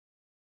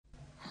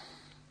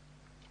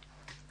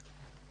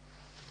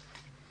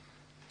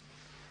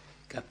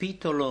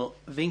Capitolo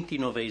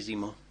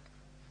 29.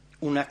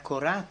 Un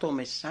accorato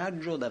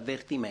messaggio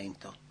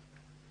d'avvertimento.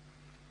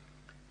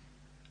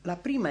 La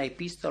prima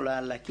epistola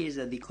alla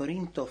Chiesa di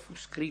Corinto fu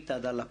scritta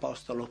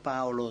dall'Apostolo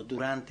Paolo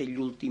durante gli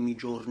ultimi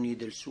giorni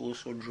del suo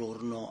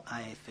soggiorno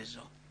a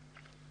Efeso.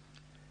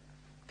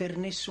 Per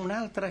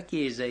nessun'altra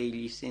Chiesa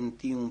egli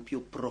sentì un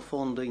più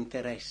profondo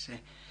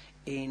interesse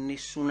e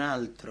nessun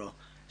altro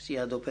si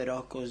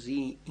adoperò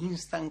così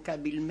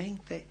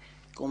instancabilmente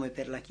come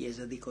per la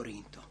Chiesa di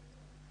Corinto.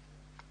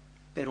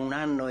 Per 1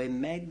 anno e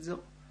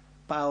mezzo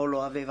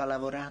Paolo aveva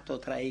lavorato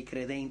tra i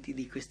credenti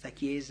di questa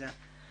Chiesa,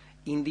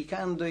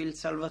 indicando il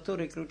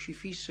Salvatore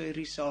crocifisso e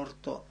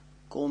risorto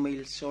come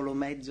il solo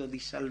mezzo di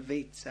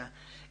salvezza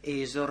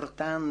e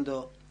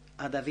esortando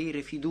ad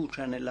avere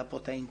fiducia nella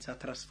potenza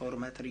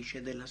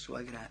trasformatrice della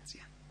sua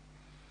grazia.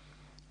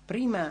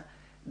 Prima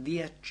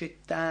di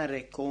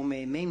accettare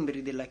come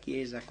membri della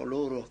Chiesa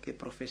coloro che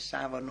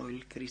professavano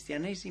il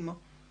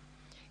cristianesimo,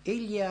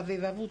 egli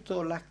aveva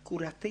avuto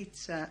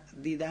l'accuratezza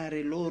di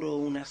dare loro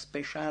una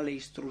speciale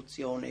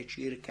istruzione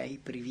circa i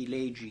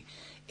privilegi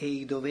e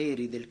i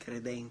doveri del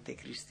credente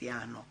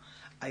cristiano,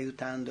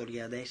 aiutandoli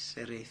ad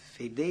essere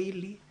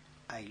fedeli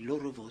ai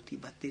loro voti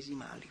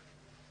battesimali.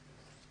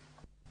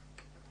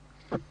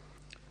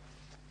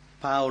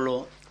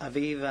 Paolo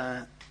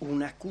aveva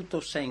un acuto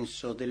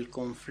senso del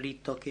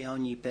conflitto che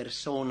ogni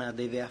persona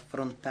deve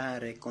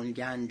affrontare con gli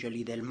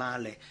angeli del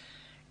male,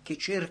 che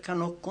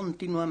cercano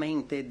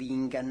continuamente di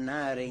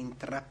ingannare e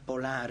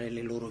intrappolare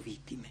le loro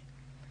vittime.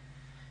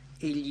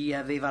 Egli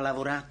aveva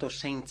lavorato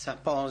senza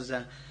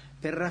posa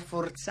per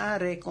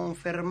rafforzare e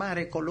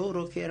confermare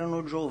coloro che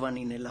erano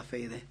giovani nella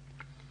fede.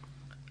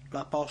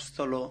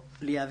 L'Apostolo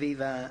li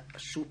aveva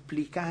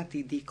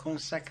supplicati di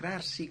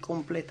consacrarsi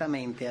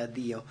completamente a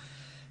Dio,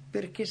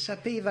 perché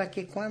sapeva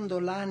che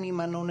quando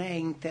l'anima non è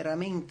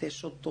interamente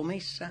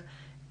sottomessa,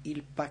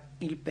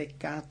 il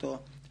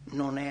peccato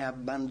non è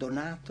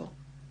abbandonato,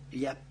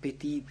 gli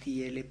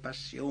appetiti e le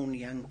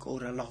passioni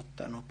ancora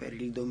lottano per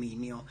il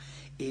dominio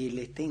e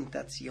le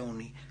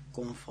tentazioni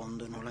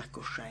confondono la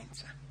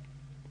coscienza.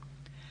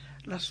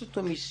 La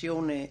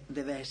sottomissione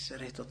deve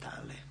essere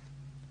totale.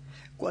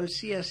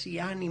 Qualsiasi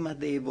anima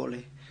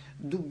debole,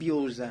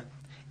 dubbiosa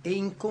e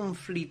in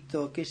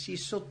conflitto che si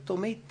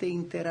sottomette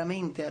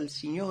interamente al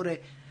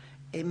Signore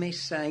è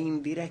messa in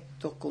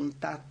diretto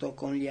contatto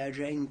con gli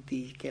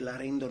agenti che la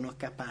rendono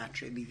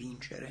capace di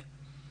vincere.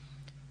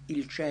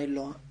 Il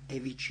cielo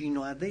è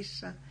vicino ad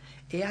essa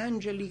e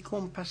angeli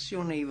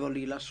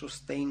compassionevoli la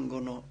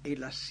sostengono e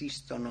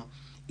l'assistono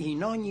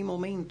in ogni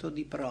momento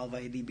di prova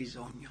e di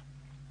bisogno.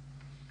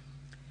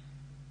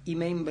 I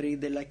membri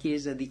della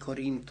Chiesa di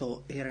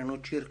Corinto erano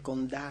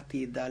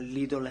circondati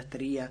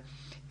dall'idolatria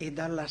e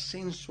dalla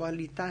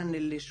sensualità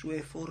nelle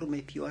sue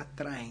forme più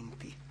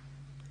attraenti.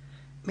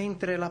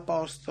 Mentre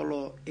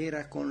l'Apostolo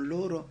era con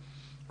loro,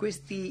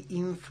 questi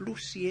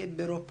influssi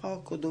ebbero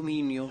poco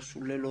dominio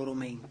sulle loro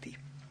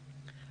menti.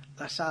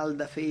 La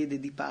salda fede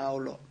di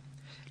Paolo,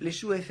 le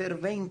sue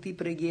ferventi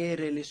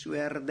preghiere, le sue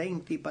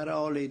ardenti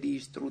parole di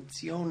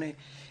istruzione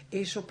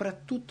e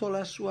soprattutto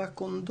la sua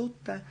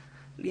condotta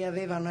li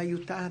avevano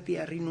aiutati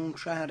a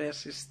rinunciare a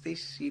se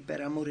stessi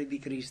per amore di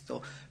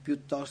Cristo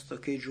piuttosto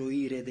che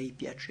gioire dei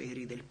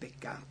piaceri del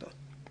peccato.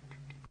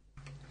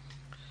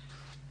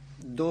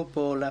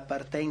 Dopo la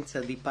partenza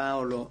di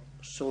Paolo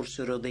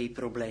sorsero dei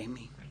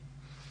problemi.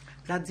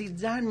 La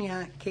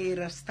zizzania che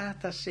era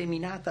stata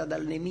seminata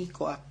dal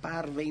nemico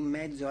apparve in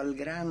mezzo al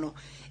grano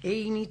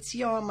e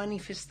iniziò a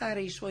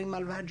manifestare i suoi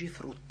malvagi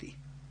frutti.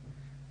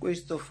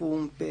 Questo fu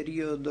un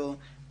periodo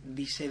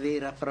di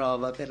severa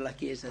prova per la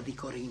Chiesa di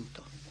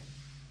Corinto.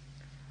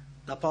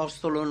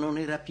 L'Apostolo non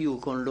era più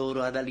con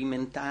loro ad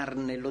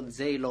alimentarne lo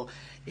zelo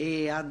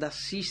e ad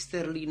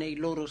assisterli nei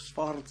loro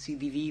sforzi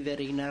di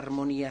vivere in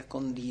armonia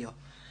con Dio,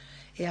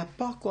 e a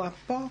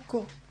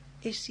poco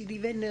essi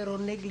divennero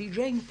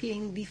negligenti e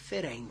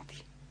indifferenti.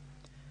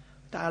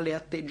 Tale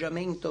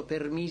atteggiamento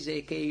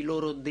permise che i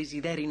loro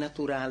desideri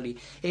naturali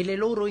e le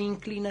loro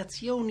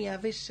inclinazioni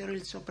avessero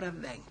il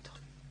sopravvento.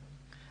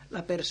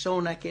 La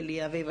persona che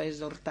li aveva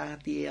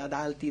esortati ad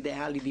alti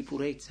ideali di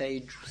purezza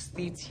e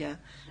giustizia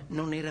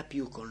non era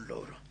più con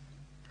loro.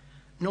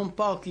 Non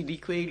pochi di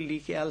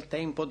quelli che al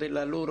tempo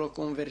della loro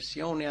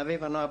conversione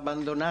avevano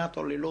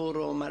abbandonato le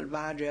loro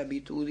malvagie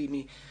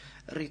abitudini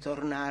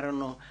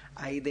ritornarono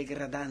ai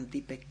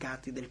degradanti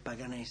peccati del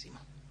paganesimo.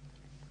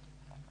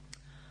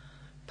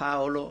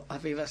 Paolo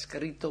aveva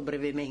scritto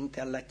brevemente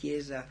alla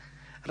Chiesa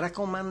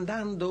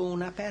raccomandando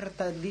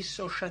un'aperta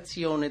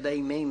dissociazione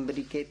dai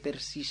membri che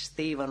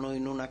persistevano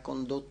in una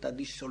condotta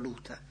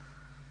dissoluta.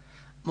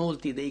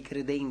 Molti dei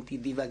credenti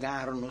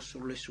divagarono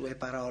sulle sue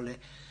parole,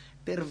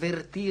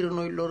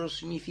 pervertirono il loro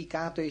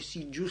significato e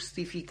si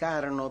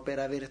giustificarono per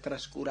aver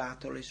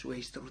trascurato le sue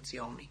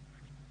istruzioni.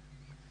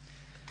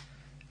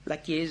 La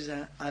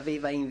Chiesa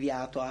aveva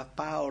inviato a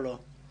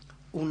Paolo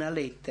una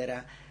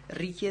lettera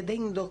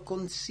richiedendo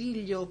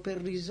consiglio per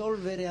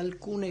risolvere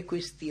alcune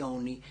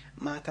questioni,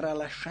 ma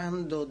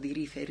tralasciando di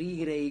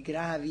riferire i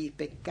gravi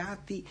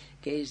peccati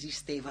che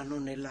esistevano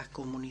nella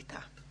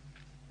comunità.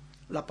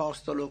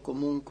 L'Apostolo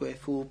comunque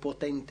fu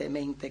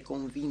potentemente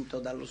convinto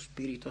dallo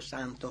Spirito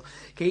Santo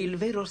che il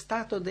vero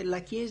stato della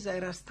Chiesa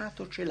era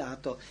stato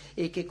celato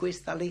e che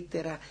questa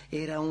lettera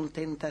era un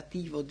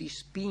tentativo di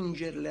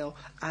spingerlo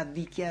a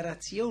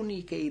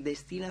dichiarazioni che i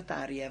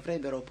destinatari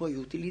avrebbero poi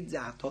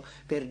utilizzato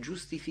per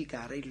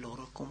giustificare il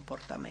loro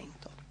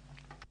comportamento.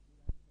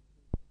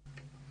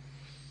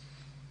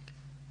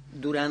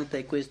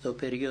 Durante questo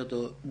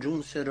periodo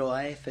giunsero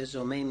a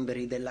Efeso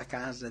membri della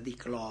casa di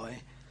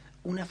Cloe,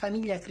 una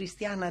famiglia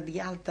cristiana di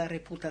alta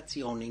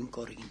reputazione in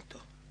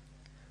Corinto.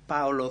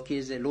 Paolo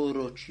chiese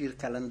loro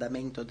circa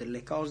l'andamento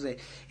delle cose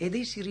ed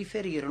essi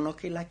riferirono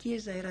che la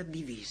Chiesa era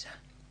divisa.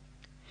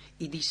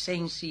 I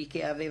dissensi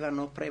che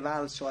avevano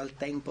prevalso al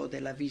tempo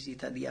della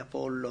visita di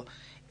Apollo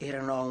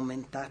erano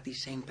aumentati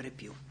sempre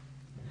più.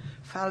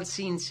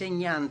 Falsi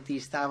insegnanti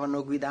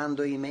stavano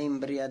guidando i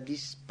membri a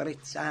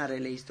disprezzare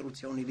le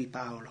istruzioni di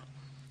Paolo.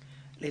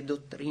 Le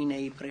dottrine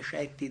e i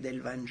precetti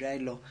del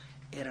Vangelo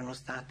erano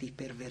stati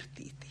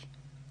pervertiti.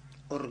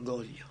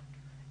 Orgoglio,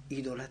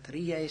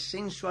 idolatria e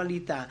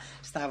sensualità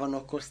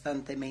stavano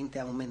costantemente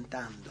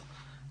aumentando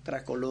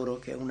tra coloro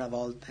che una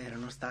volta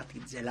erano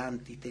stati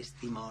zelanti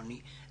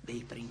testimoni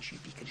dei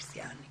principi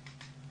cristiani.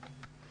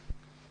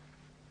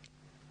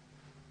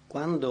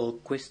 Quando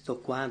questo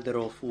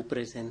quadro fu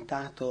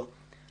presentato,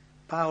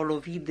 Paolo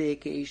vide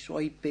che i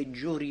suoi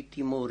peggiori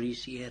timori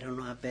si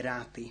erano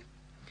avverati,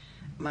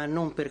 ma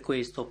non per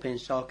questo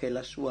pensò che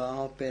la sua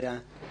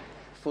opera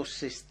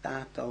fosse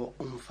stato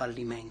un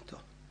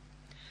fallimento.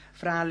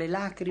 Fra le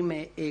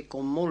lacrime e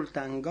con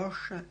molta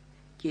angoscia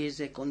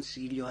chiese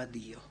consiglio a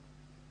Dio.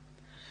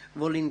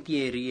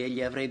 Volentieri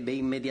egli avrebbe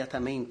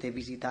immediatamente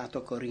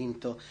visitato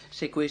Corinto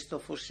se questo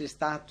fosse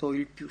stato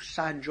il più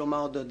saggio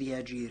modo di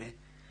agire,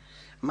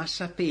 ma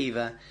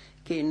sapeva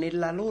che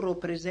nella loro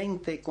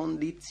presente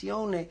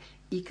condizione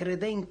i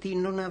credenti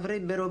non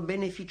avrebbero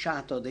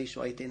beneficiato dei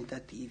suoi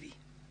tentativi.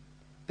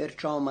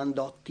 Perciò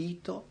mandò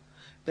Tito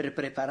per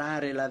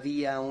preparare la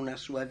via a una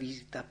sua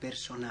visita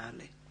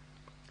personale.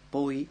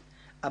 Poi,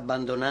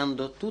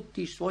 abbandonando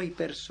tutti i suoi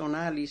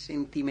personali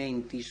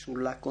sentimenti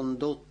sulla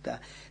condotta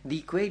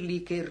di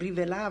quelli che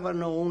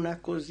rivelavano una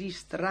così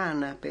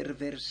strana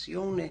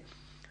perversione,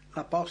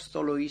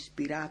 l'Apostolo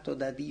ispirato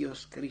da Dio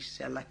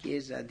scrisse alla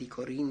Chiesa di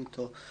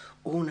Corinto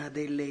una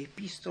delle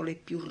epistole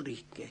più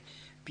ricche,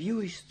 più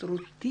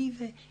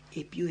istruttive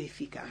e più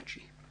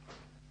efficaci.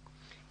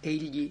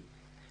 Egli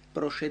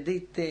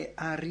procedette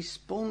a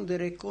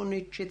rispondere con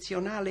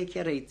eccezionale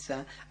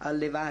chiarezza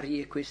alle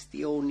varie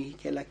questioni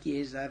che la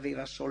Chiesa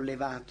aveva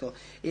sollevato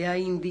e a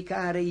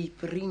indicare i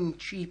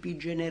principi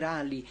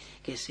generali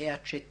che, se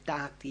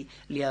accettati,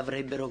 li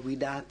avrebbero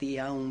guidati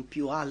a un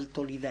più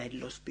alto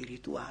livello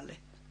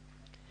spirituale.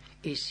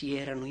 Essi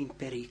erano in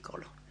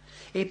pericolo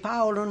e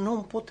Paolo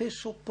non poté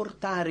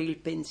sopportare il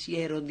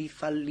pensiero di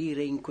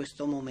fallire in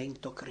questo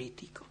momento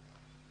critico.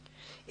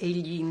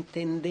 Egli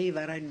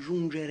intendeva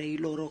raggiungere i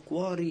loro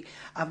cuori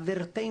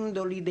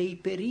avvertendoli dei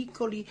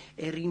pericoli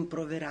e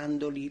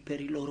rimproverandoli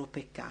per i loro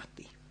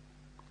peccati.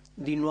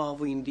 Di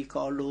nuovo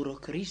indicò loro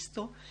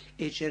Cristo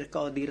e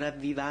cercò di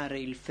ravvivare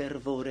il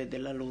fervore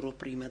della loro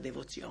prima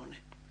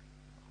devozione.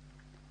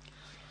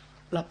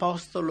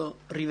 L'Apostolo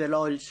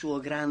rivelò il suo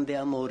grande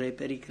amore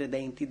per i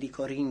credenti di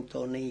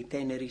Corinto nei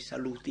teneri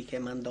saluti che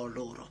mandò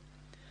loro.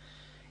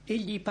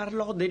 Egli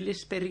parlò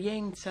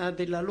dell'esperienza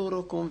della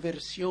loro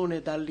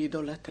conversione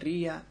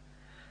dall'idolatria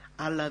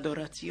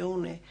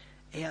all'adorazione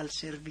e al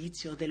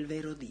servizio del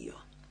vero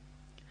Dio.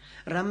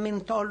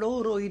 Rammentò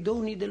loro i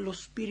doni dello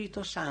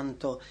Spirito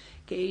Santo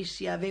che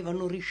essi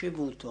avevano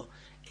ricevuto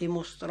e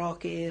mostrò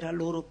che era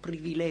loro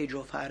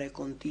privilegio fare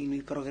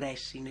continui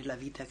progressi nella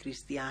vita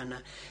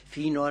cristiana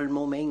fino al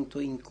momento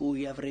in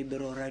cui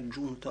avrebbero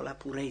raggiunto la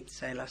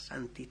purezza e la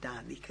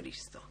santità di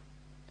Cristo.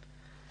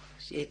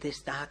 Siete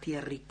stati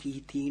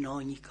arricchiti in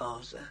ogni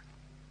cosa,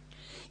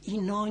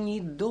 in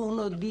ogni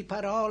dono di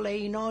parole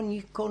e in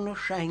ogni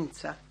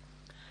conoscenza,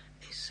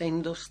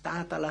 essendo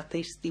stata la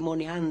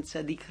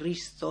testimonianza di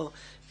Cristo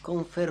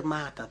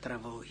confermata tra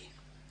voi,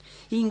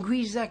 in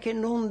guisa che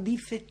non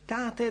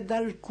difettate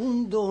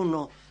d'alcun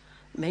dono,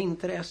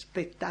 mentre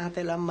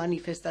aspettate la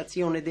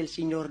manifestazione del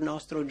Signor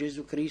nostro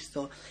Gesù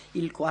Cristo,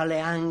 il quale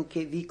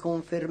anche vi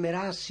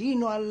confermerà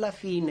sino alla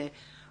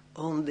fine,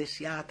 onde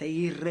siate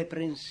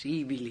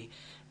irreprensibili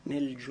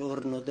nel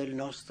giorno del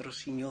nostro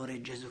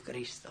Signore Gesù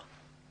Cristo.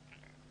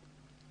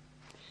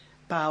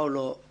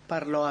 Paolo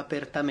parlò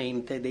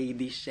apertamente dei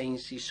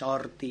dissensi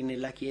sorti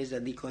nella Chiesa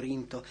di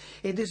Corinto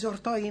ed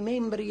esortò i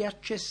membri a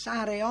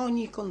cessare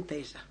ogni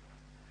contesa.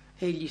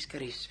 Egli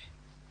scrisse: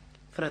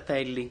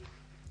 Fratelli,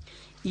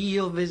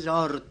 io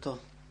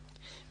v'esorto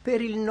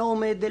per il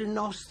nome del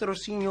nostro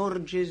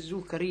Signor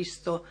Gesù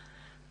Cristo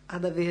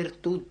ad aver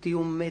tutti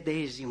un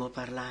medesimo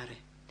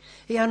parlare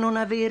e a non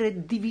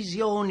avere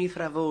divisioni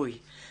fra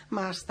voi,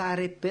 ma a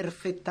stare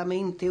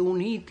perfettamente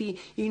uniti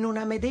in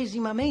una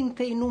medesima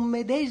mente e in un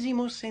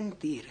medesimo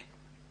sentire.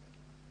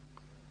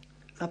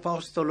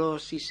 L'Apostolo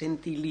si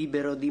sentì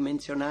libero di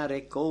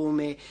menzionare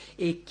come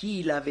e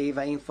chi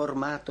l'aveva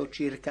informato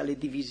circa le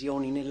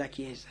divisioni nella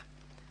Chiesa.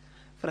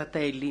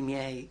 fratelli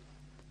miei,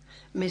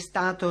 m'è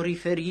stato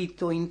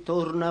riferito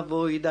intorno a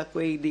voi da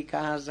quei di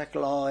casa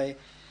Cloe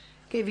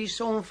che vi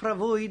son fra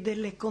voi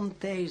delle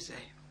contese.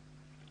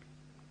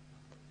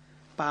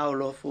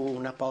 Paolo fu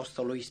un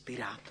apostolo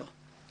ispirato.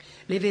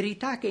 Le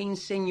verità che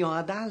insegnò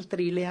ad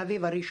altri le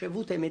aveva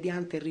ricevute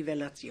mediante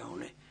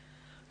rivelazione.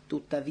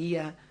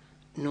 Tuttavia,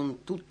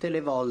 non tutte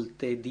le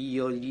volte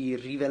Dio gli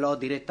rivelò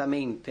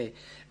direttamente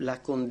la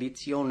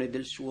condizione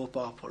del suo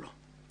popolo.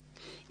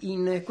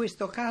 In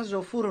questo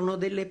caso furono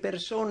delle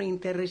persone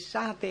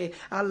interessate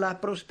alla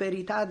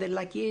prosperità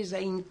della Chiesa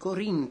in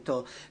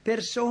Corinto,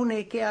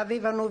 persone che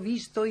avevano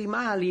visto i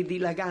mali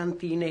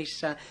dilaganti in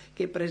essa,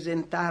 che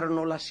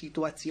presentarono la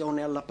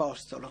situazione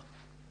all'Apostolo.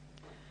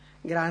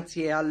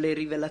 Grazie alle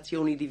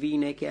rivelazioni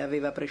divine che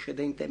aveva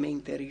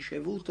precedentemente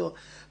ricevuto,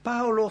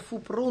 Paolo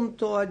fu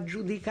pronto a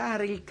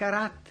giudicare il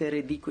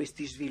carattere di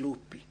questi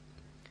sviluppi.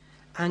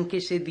 Anche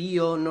se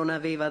Dio non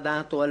aveva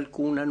dato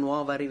alcuna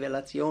nuova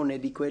rivelazione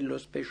di quello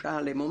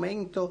speciale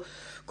momento,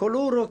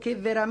 coloro che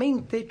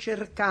veramente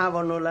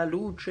cercavano la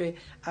luce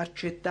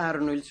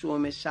accettarono il suo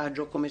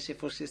messaggio come se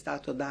fosse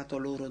stato dato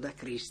loro da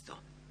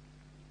Cristo.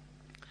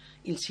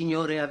 Il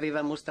Signore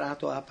aveva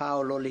mostrato a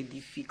Paolo le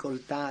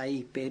difficoltà e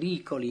i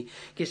pericoli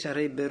che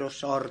sarebbero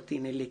sorti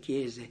nelle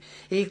chiese,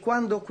 e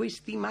quando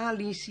questi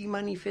mali si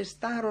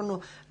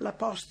manifestarono,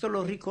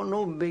 l'Apostolo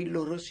riconobbe il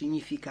loro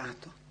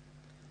significato.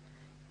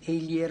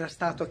 Egli era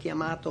stato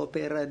chiamato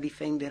per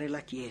difendere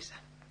la Chiesa.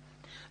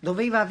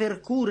 Doveva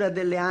aver cura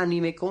delle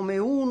anime come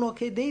uno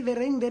che deve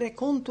rendere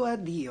conto a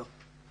Dio.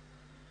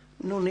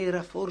 Non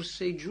era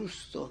forse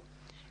giusto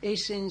e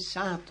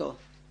sensato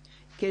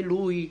che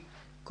lui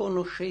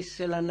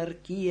conoscesse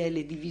l'anarchia e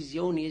le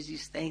divisioni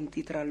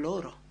esistenti tra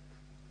loro?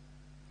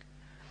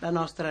 La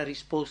nostra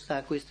risposta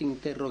a questo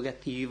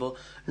interrogativo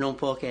non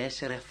può che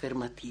essere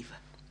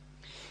affermativa.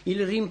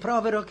 Il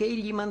rimprovero che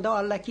egli mandò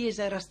alla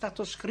Chiesa era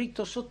stato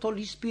scritto sotto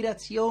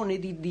l'ispirazione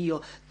di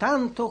Dio,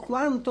 tanto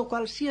quanto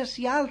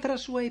qualsiasi altra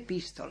sua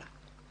epistola.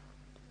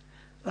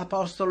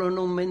 L'Apostolo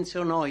non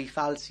menzionò i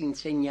falsi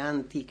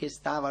insegnanti che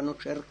stavano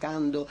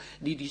cercando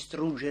di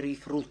distruggere i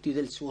frutti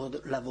del suo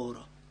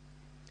lavoro.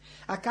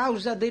 A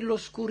causa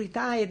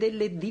dell'oscurità e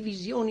delle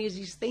divisioni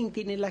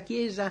esistenti nella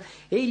Chiesa,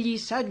 egli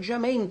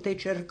saggiamente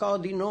cercò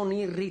di non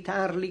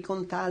irritarli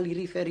con tali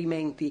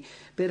riferimenti,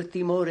 per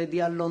timore di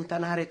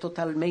allontanare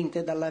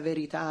totalmente dalla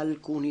verità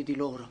alcuni di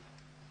loro.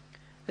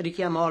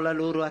 Richiamò la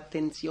loro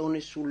attenzione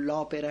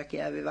sull'opera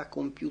che aveva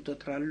compiuto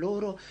tra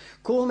loro,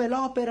 come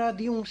l'opera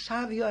di un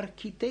savio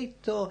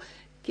architetto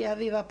che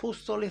aveva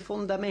posto le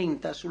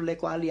fondamenta sulle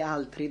quali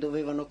altri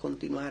dovevano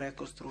continuare a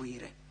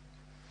costruire.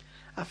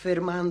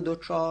 Affermando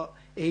ciò,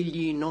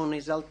 egli non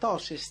esaltò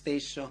se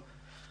stesso.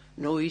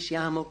 Noi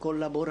siamo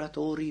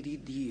collaboratori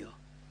di Dio.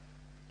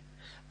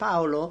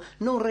 Paolo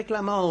non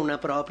reclamò una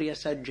propria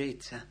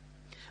saggezza,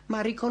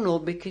 ma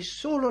riconobbe che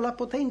solo la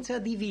potenza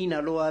divina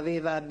lo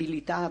aveva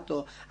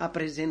abilitato a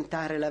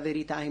presentare la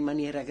verità in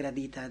maniera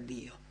gradita a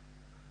Dio.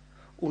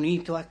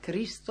 Unito a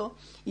Cristo,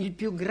 il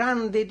più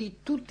grande di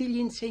tutti gli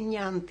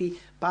insegnanti,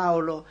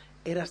 Paolo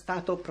era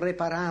stato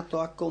preparato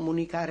a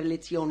comunicare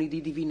lezioni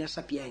di divina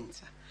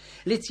sapienza.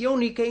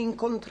 Lezioni che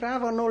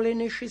incontravano le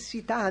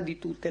necessità di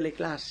tutte le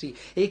classi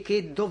e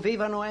che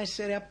dovevano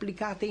essere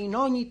applicate in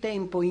ogni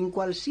tempo, in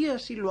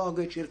qualsiasi luogo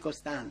e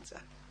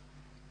circostanza.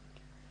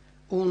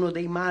 Uno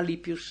dei mali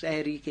più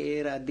seri che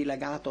era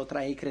dilagato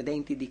tra i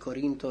credenti di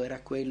Corinto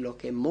era quello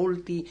che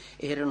molti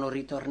erano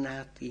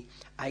ritornati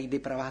ai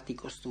depravati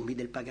costumi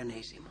del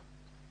paganesimo.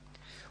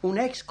 Un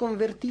ex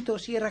convertito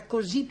si era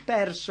così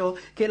perso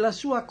che la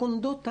sua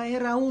condotta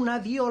era una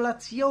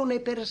violazione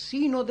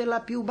persino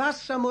della più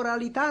bassa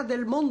moralità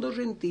del mondo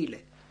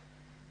gentile.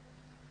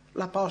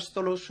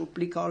 L'Apostolo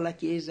supplicò la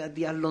Chiesa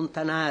di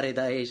allontanare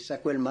da essa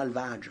quel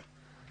malvagio.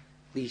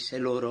 Disse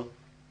loro: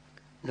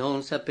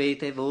 «Non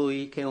sapete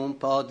voi che un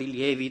po' di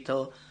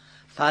lievito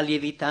fa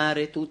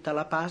lievitare tutta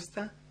la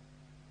pasta?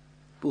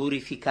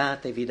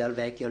 Purificatevi dal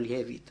vecchio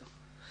lievito,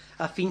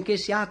 affinché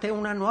siate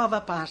una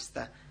nuova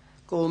pasta,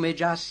 come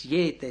già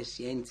siete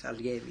senza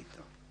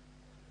lievito».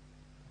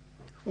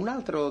 Un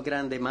altro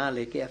grande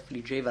male che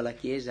affliggeva la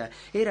Chiesa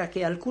era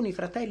che alcuni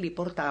fratelli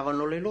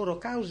portavano le loro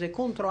cause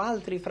contro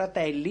altri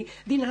fratelli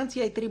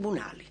dinanzi ai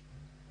tribunali.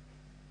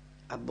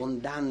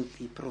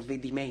 Abbondanti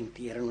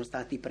provvedimenti erano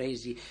stati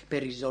presi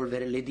per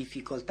risolvere le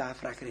difficoltà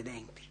fra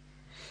credenti.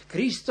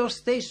 Cristo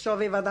stesso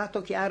aveva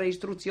dato chiare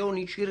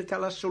istruzioni circa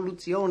la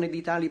soluzione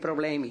di tali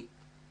problemi.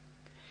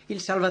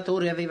 Il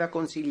Salvatore aveva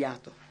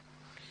consigliato: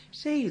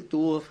 «Se il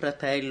tuo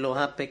fratello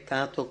ha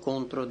peccato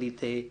contro di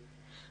te,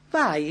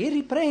 vai e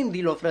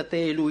riprendilo fra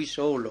te e lui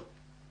solo.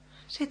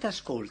 Se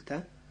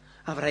t'ascolta,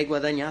 avrai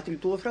guadagnato il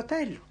tuo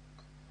fratello.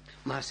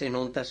 Ma se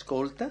non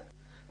t'ascolta,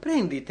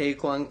 prendi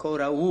teco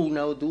ancora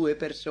una o due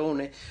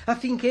persone,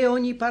 affinché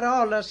ogni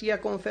parola sia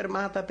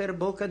confermata per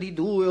bocca di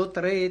 2 o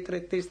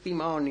 3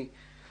 testimoni.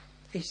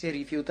 E se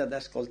rifiuta di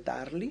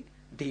ascoltarli,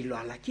 dillo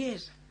alla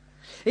Chiesa.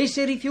 E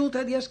se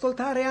rifiuta di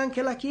ascoltare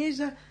anche la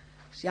Chiesa,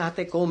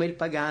 siate come il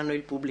pagano e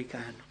il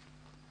pubblicano.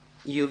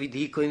 Io vi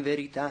dico in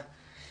verità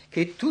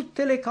che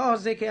tutte le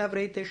cose che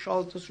avrete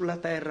sciolto sulla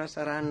terra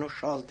saranno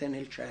sciolte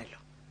nel cielo.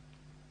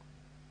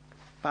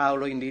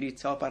 Paolo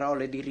indirizzò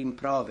parole di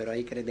rimprovero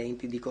ai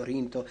credenti di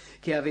Corinto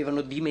che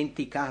avevano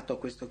dimenticato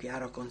questo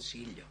chiaro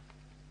consiglio.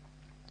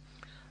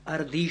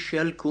 Ardisce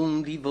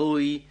alcun di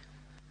voi,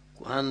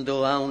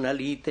 quando ha una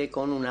lite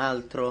con un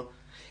altro,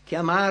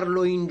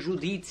 chiamarlo in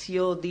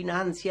giudizio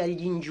dinanzi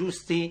agli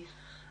ingiusti,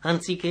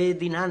 anziché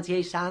dinanzi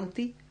ai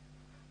santi?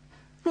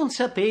 Non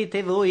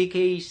sapete voi che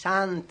i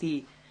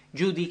santi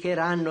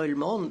giudicheranno il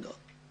mondo?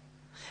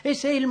 E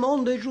se il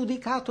mondo è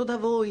giudicato da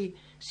voi,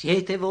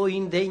 siete voi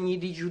indegni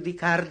di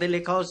giudicar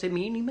delle cose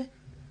minime?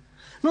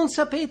 Non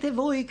sapete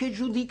voi che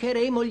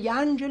giudicheremo gli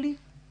angeli?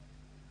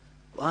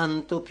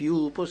 Quanto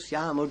più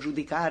possiamo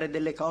giudicare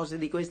delle cose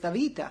di questa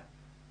vita?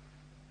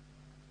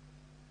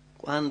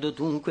 Quando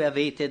dunque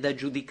avete da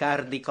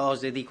giudicar di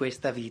cose di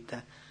questa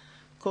vita,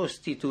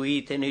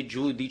 costituitene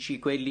giudici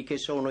quelli che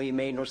sono i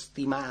meno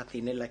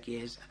stimati nella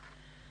Chiesa.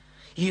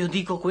 Io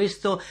dico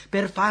questo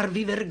per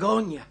farvi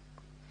vergogna.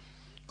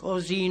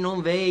 Così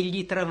non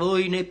v'egli tra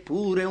voi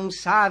neppure un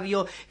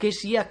savio che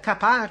sia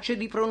capace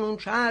di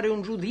pronunciare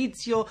un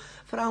giudizio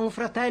fra un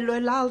fratello e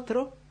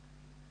l'altro?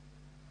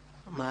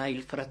 Ma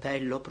il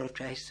fratello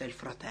processa il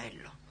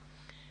fratello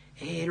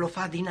e lo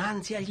fa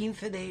dinanzi agli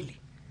infedeli.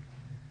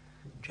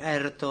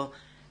 Certo,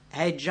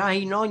 è già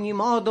in ogni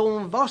modo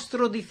un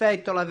vostro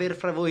difetto l'aver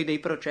fra voi dei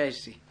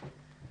processi.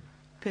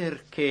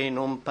 Perché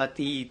non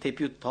patite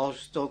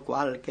piuttosto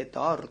qualche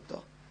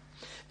torto?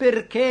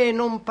 Perché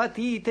non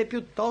patite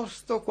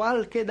piuttosto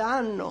qualche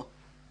danno?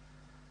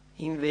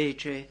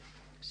 Invece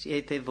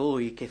siete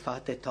voi che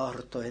fate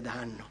torto e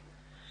danno,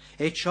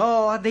 e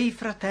ciò a dei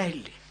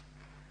fratelli.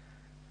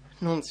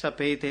 Non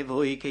sapete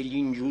voi che gli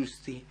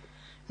ingiusti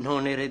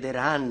non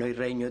erederanno il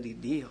regno di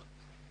Dio?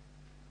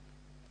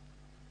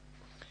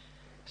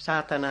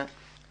 Satana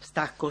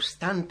sta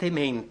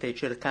costantemente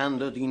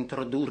cercando di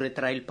introdurre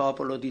tra il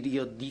popolo di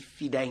Dio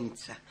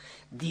diffidenza,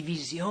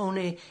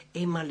 divisione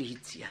e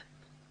malizia.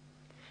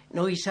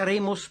 Noi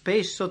saremo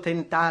spesso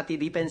tentati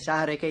di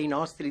pensare che i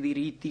nostri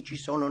diritti ci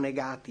sono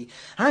negati,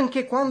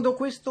 anche quando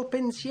questo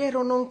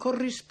pensiero non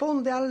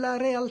corrisponde alla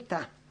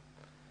realtà.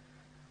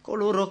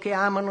 Coloro che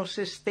amano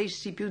se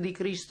stessi più di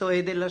Cristo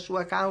e della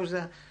sua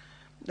causa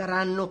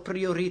daranno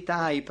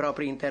priorità ai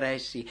propri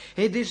interessi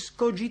ed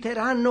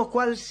escogiteranno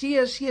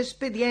qualsiasi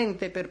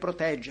espediente per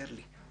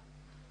proteggerli.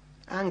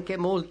 Anche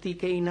molti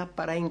che in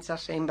apparenza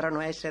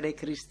sembrano essere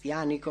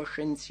cristiani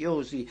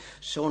coscienziosi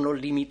sono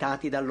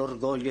limitati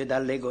dall'orgoglio e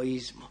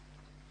dall'egoismo.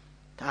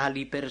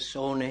 Tali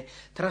persone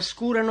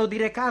trascurano di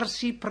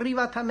recarsi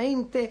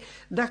privatamente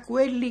da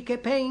quelli che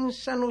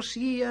pensano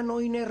siano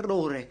in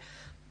errore,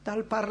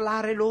 dal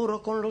parlare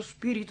loro con lo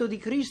Spirito di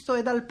Cristo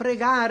e dal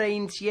pregare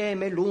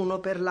insieme l'uno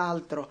per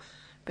l'altro,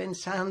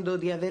 pensando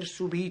di aver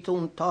subito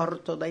un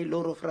torto dai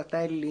loro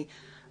fratelli.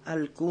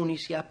 Alcuni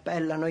si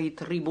appellano ai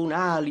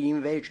tribunali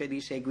invece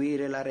di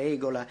seguire la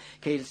regola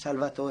che il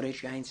Salvatore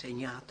ci ha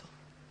insegnato.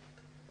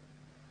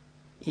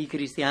 I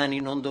cristiani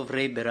non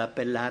dovrebbero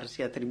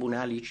appellarsi a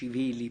tribunali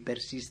civili per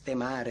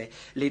sistemare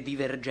le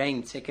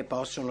divergenze che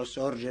possono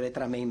sorgere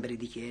tra membri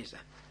di Chiesa.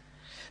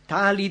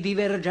 Tali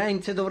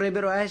divergenze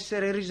dovrebbero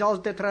essere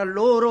risolte tra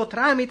loro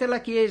tramite la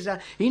Chiesa,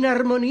 in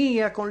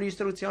armonia con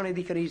l'istruzione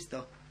di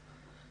Cristo.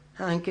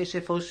 Anche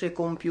se fosse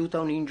compiuta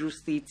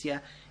un'ingiustizia,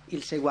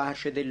 il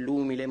seguace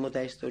dell'umile e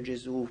modesto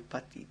Gesù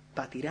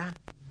patirà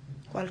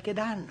qualche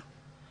danno,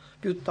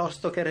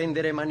 piuttosto che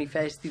rendere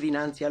manifesti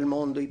dinanzi al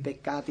mondo i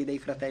peccati dei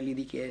fratelli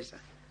di Chiesa.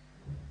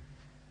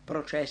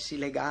 Processi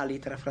legali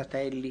tra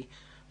fratelli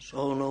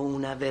sono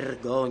una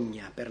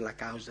vergogna per la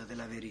causa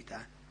della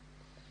verità.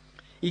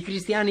 I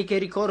cristiani che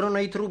ricorrono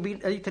ai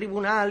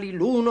tribunali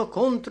l'uno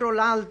contro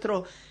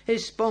l'altro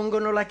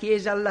espongono la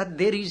Chiesa alla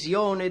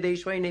derisione dei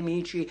suoi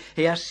nemici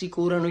e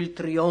assicurano il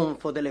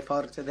trionfo delle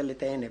forze delle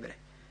tenebre.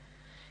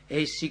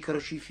 Essi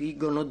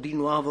crocifiggono di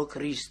nuovo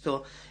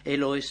Cristo e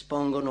lo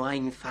espongono a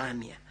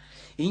infamia.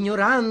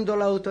 Ignorando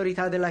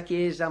l'autorità della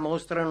Chiesa,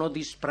 mostrano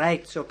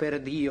disprezzo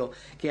per Dio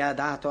che ha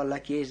dato alla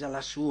Chiesa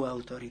la sua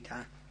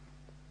autorità.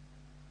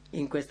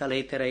 In questa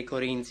lettera ai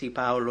Corinzi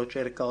Paolo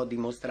cercò di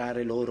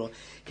mostrare loro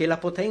che la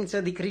potenza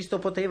di Cristo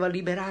poteva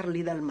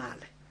liberarli dal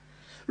male.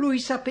 Lui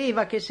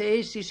sapeva che se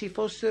essi si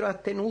fossero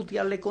attenuti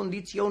alle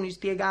condizioni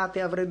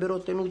spiegate avrebbero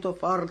ottenuto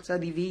forza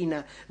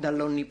divina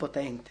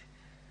dall'Onnipotente.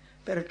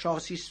 Perciò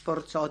si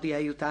sforzò di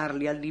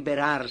aiutarli a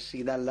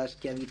liberarsi dalla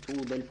schiavitù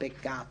del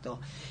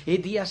peccato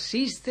e di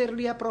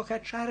assisterli a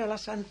procacciare la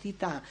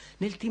santità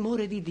nel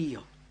timore di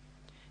Dio.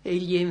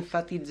 Egli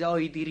enfatizzò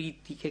i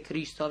diritti che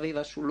Cristo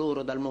aveva su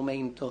loro dal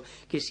momento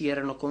che si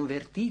erano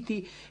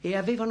convertiti e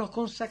avevano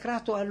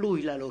consacrato a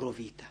Lui la loro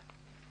vita.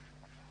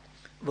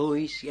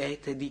 Voi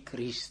siete di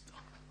Cristo,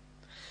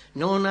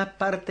 non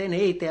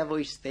appartenete a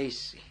voi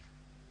stessi,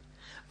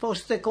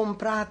 foste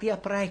comprati a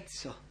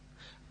prezzo.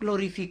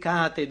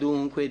 Glorificate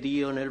dunque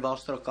Dio nel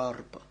vostro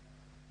corpo.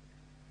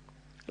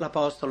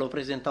 L'Apostolo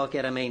presentò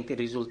chiaramente il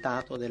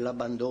risultato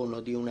dell'abbandono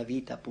di una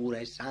vita pura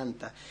e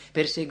santa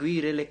per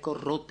seguire le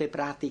corrotte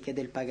pratiche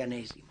del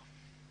paganesimo.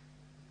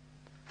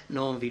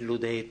 Non vi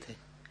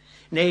illudete.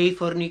 Né i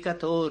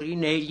fornicatori,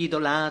 né gli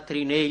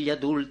idolatri, né gli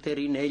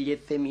adulteri, né gli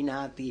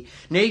effeminati,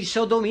 né i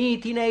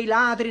sodomiti, né i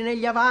ladri, né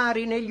gli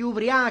avari, né gli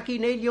ubriachi,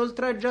 né gli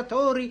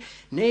oltraggiatori,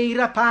 né i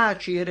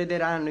rapaci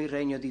erederanno il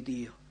regno di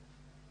Dio.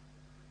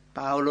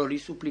 Paolo li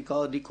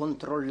supplicò di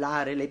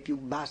controllare le più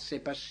basse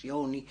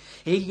passioni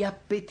e gli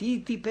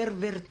appetiti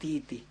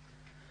pervertiti.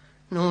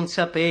 Non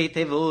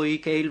sapete voi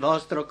che il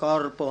vostro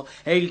corpo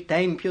è il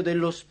tempio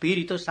dello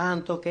Spirito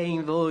Santo che è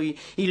in voi,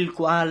 il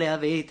quale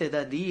avete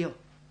da Dio?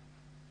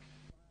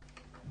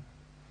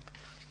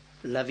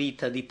 La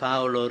vita di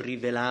Paolo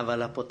rivelava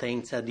la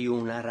potenza di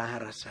una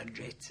rara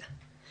saggezza.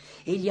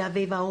 Egli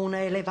aveva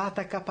una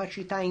elevata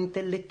capacità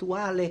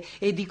intellettuale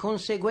e di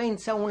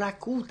conseguenza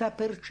un'acuta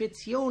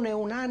percezione,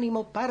 un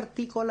animo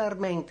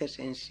particolarmente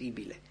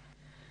sensibile.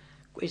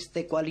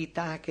 Queste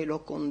qualità che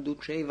lo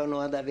conducevano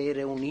ad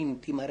avere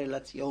un'intima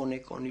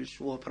relazione con il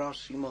suo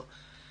prossimo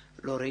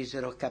lo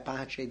resero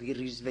capace di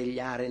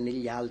risvegliare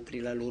negli altri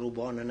la loro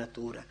buona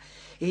natura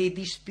e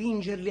di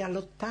spingerli a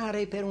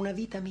lottare per una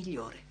vita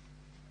migliore.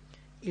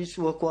 Il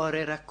suo cuore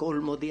era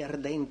colmo di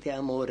ardente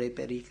amore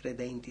per i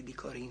credenti di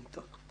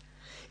Corinto.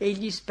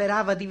 Egli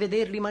sperava di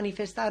vederli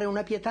manifestare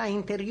una pietà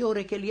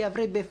interiore che li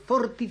avrebbe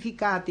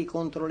fortificati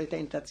contro le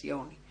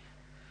tentazioni.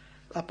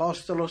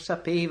 L'Apostolo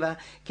sapeva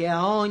che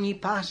a ogni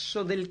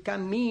passo del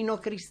cammino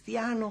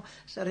cristiano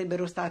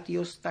sarebbero stati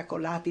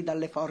ostacolati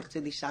dalle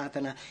forze di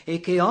Satana e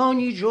che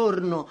ogni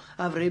giorno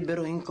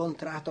avrebbero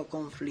incontrato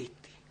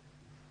conflitti.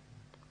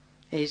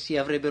 Essi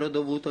avrebbero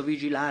dovuto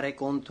vigilare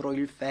contro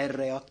il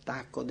ferreo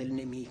attacco del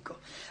nemico,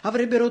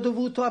 avrebbero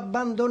dovuto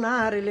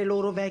abbandonare le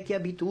loro vecchie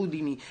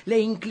abitudini, le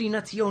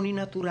inclinazioni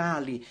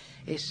naturali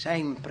e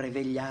sempre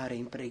vegliare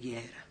in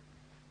preghiera.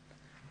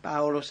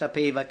 Paolo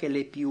sapeva che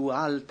le più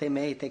alte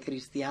mete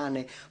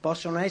cristiane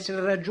possono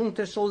essere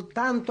raggiunte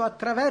soltanto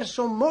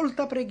attraverso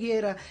molta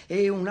preghiera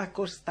e una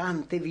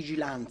costante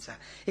vigilanza,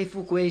 e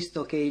fu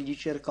questo che egli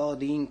cercò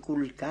di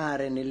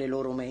inculcare nelle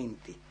loro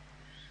menti.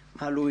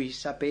 Ma lui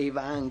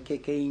sapeva anche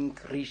che in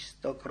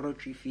Cristo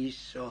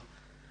crocifisso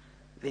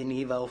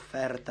veniva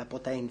offerta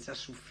potenza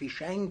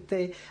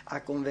sufficiente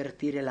a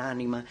convertire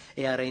l'anima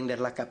e a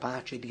renderla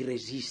capace di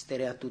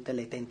resistere a tutte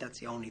le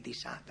tentazioni di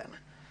Satana.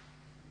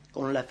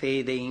 Con la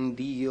fede in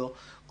Dio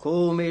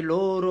come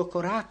loro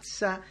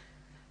corazza,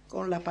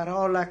 con la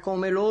parola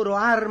come loro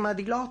arma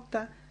di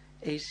lotta,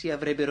 essi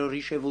avrebbero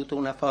ricevuto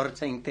una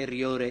forza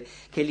interiore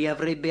che li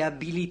avrebbe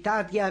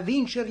abilitati a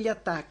vincere gli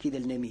attacchi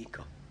del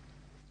nemico.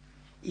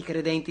 I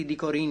credenti di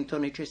Corinto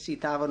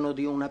necessitavano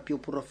di una più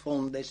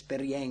profonda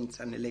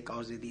esperienza nelle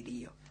cose di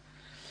Dio.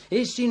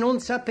 Essi non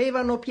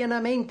sapevano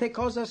pienamente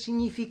cosa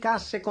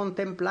significasse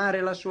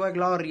contemplare la sua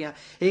gloria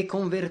e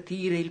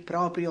convertire il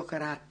proprio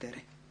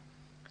carattere.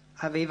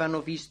 Avevano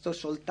visto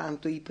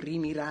soltanto i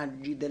primi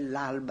raggi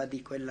dell'alba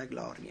di quella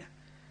gloria.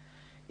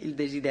 Il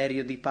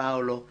desiderio di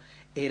Paolo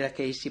era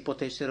che essi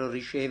potessero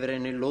ricevere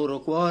nel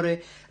loro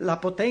cuore la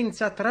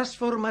potenza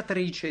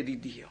trasformatrice di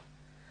Dio.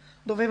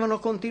 Dovevano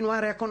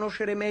continuare a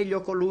conoscere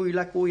meglio colui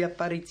la cui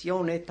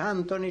apparizione è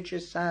tanto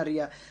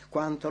necessaria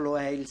quanto lo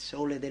è il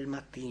sole del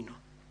mattino.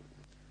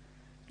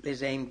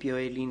 L'esempio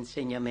e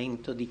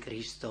l'insegnamento di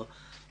Cristo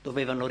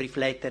dovevano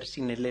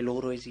riflettersi nelle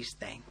loro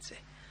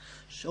esistenze.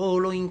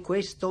 Solo in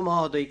questo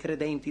modo i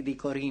credenti di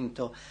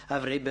Corinto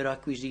avrebbero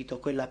acquisito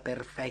quella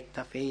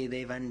perfetta fede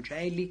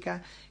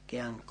evangelica che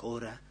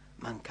ancora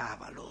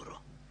mancava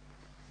loro.